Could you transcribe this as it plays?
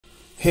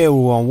Hey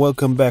everyone,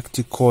 welcome back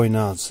to COİN.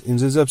 In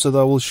this episode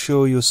I will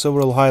show you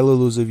several highly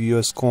elusive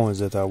US coins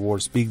that are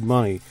worth big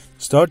money,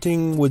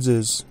 starting with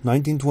this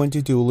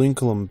 1922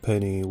 Lincoln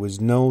penny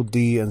with no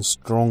D and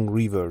strong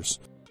reverse.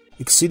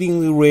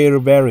 Exceedingly rare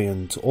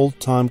variant,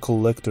 old-time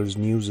collectors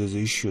use this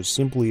issue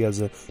simply as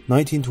a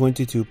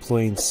 1922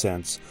 plain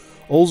cents,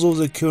 although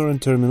the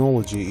current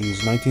terminology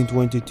is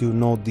 1922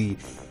 no D.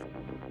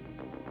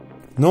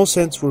 No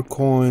cents were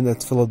coined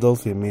at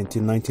Philadelphia Mint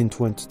in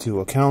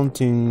 1922,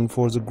 accounting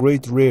for the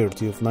great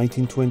rarity of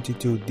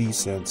 1922 D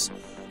cents,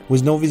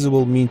 with no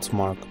visible mint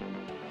mark.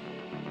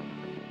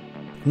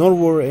 Nor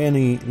were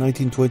any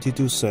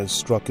 1922 cents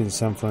struck in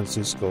San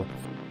Francisco.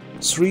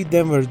 3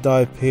 Denver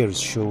die pairs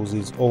shows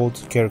its odd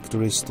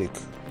characteristic,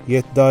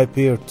 yet die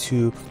pair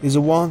 2 is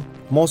the one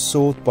most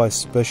sought by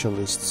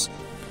specialists.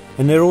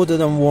 An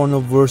eroded and worn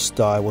obverse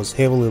die was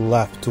heavily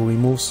lapped to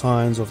remove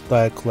signs of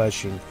die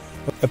clashing,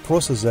 a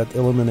process that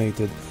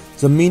eliminated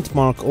the mint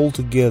mark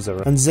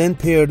altogether and then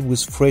paired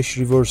with fresh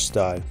reverse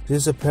die. This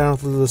is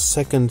apparently the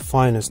second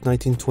finest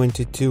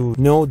 1922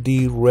 no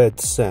D red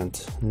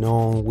cent,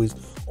 known with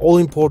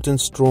all-important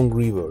strong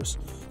reverse,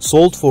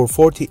 sold for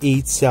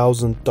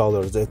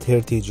 $48,000 at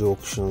heritage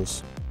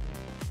auctions.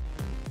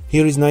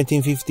 Here is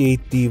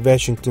 1958 D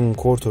Washington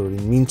quarter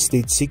in mint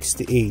state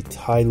 68,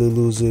 highly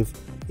elusive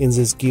in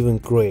this given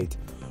grade.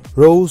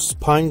 Rose,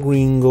 pine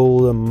green,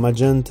 gold, and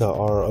magenta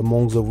are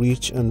among the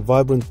rich and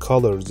vibrant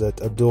colors that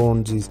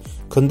adorn this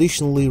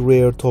conditionally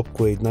rare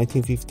top-grade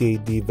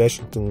 1958 D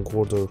Washington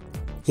quarter.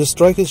 The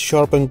strike is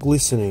sharp and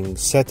glistening,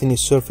 satiny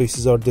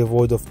surfaces are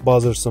devoid of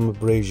bothersome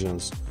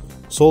abrasions.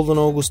 Sold on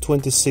August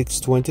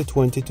 26,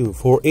 2022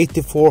 for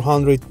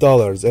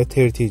 $8,400 at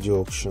heritage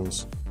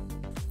auctions.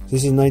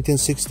 This is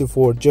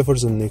 1964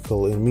 Jefferson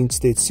nickel in mint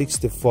state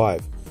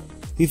 65.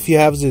 If you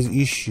have this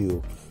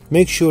issue,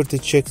 make sure to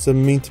check the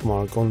mint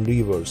mark on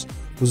reverse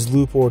with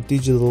loupe or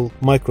digital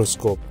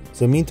microscope.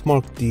 The mint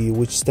mark D,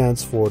 which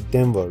stands for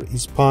Denver,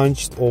 is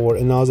punched over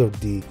another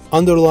D.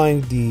 Underlying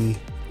D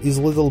is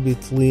a little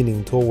bit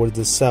leaning toward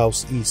the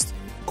southeast.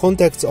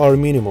 Contacts are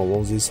minimal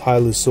on this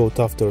highly sought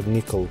after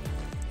nickel.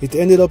 It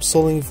ended up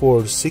selling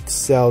for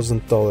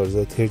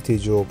 $6,000 at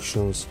heritage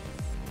auctions.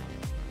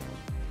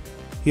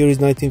 Here is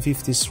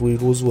 1953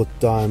 Roosevelt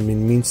dime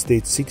in mint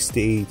state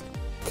 68.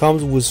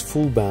 Comes with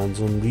full bands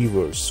on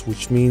reverse,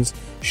 which means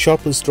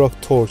sharply struck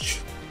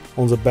torch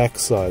on the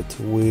backside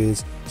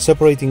with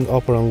separating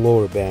upper and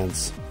lower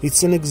bands.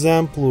 It's an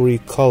exemplary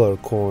color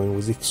coin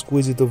with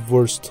exquisite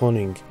obverse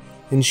toning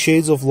in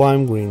shades of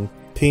lime green,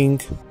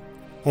 pink,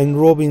 and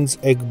robin's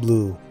egg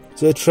blue.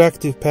 The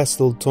attractive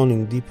pastel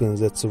toning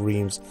deepens at the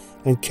rims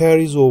and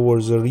carries over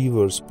the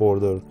reverse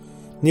border.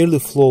 Nearly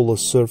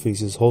flawless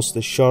surfaces host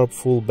a sharp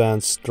full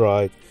band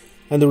stripe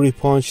and a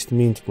repunched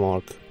mint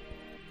mark.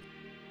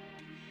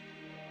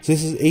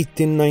 This is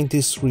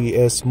 1893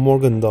 S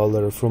Morgan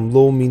dollar from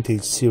low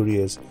mintage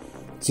series.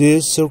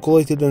 This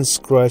circulated and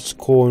scratched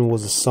coin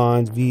was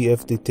assigned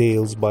VF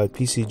details by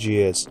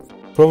PCGS.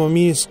 From a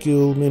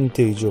minuscule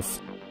mintage of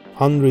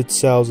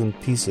 100,000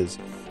 pieces,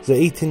 the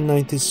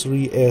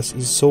 1893 S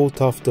is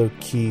sought after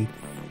key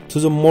to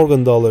the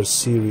Morgan dollar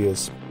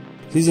series.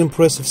 This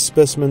impressive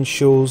specimen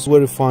shows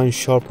very fine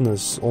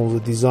sharpness on the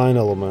design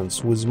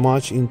elements with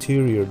much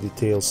interior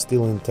detail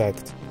still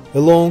intact. A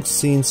long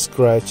seen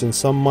scratch and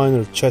some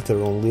minor chatter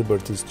on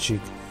Liberty's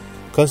cheek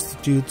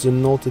constitutes a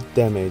noted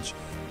damage,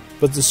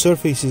 but the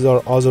surfaces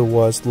are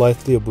otherwise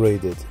lightly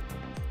abraded.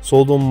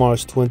 Sold on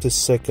March 22,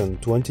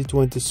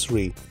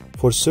 2023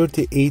 for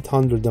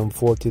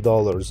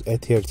 $3,840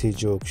 at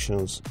heritage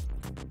auctions.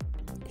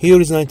 Here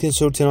is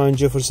 1939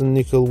 Jefferson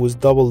nickel with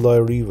double die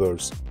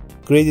reverse,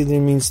 graded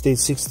in mint state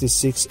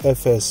 66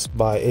 FS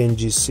by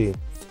NGC.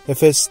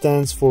 FS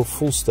stands for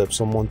full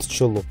steps on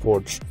Monticello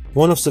porch,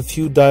 one of the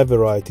few die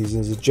varieties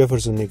in the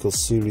Jefferson nickel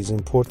series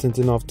important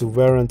enough to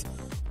warrant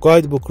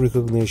guidebook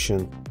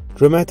recognition.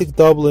 Dramatic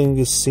doubling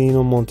is seen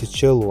on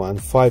Monticello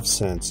and 5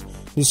 cents,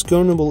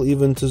 discernible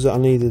even to the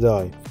unaided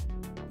eye.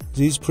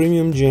 This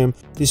premium gem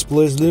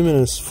displays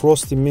luminous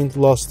frosty mint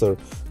luster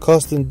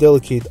cast in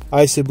delicate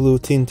icy blue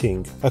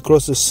tinting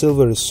across the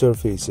silvery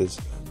surfaces.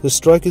 The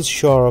strike is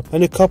sharp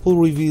and a couple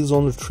reveals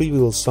only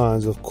trivial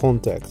signs of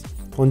contact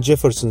on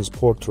Jefferson's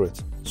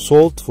portrait.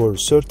 Sold for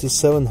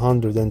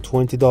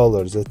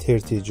 $3,720 at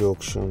heritage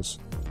auctions.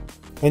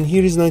 And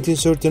here is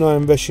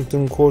 1939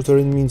 Washington quarter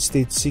in mint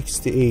state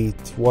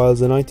 68, while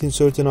the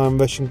 1939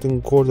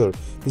 Washington quarter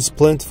is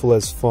plentiful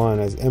as fine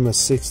as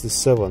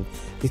MS67,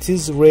 it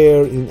is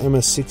rare in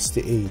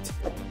MS68.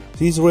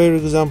 This rare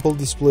example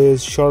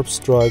displays sharp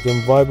strike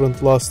and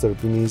vibrant luster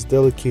beneath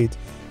delicate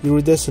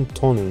iridescent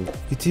toning.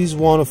 It is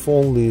one of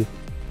only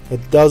a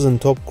dozen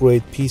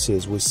top-grade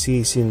pieces with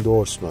CAC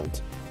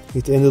endorsement.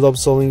 It ended up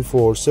selling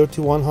for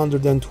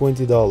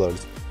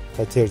 $3,120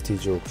 at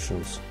heritage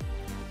auctions.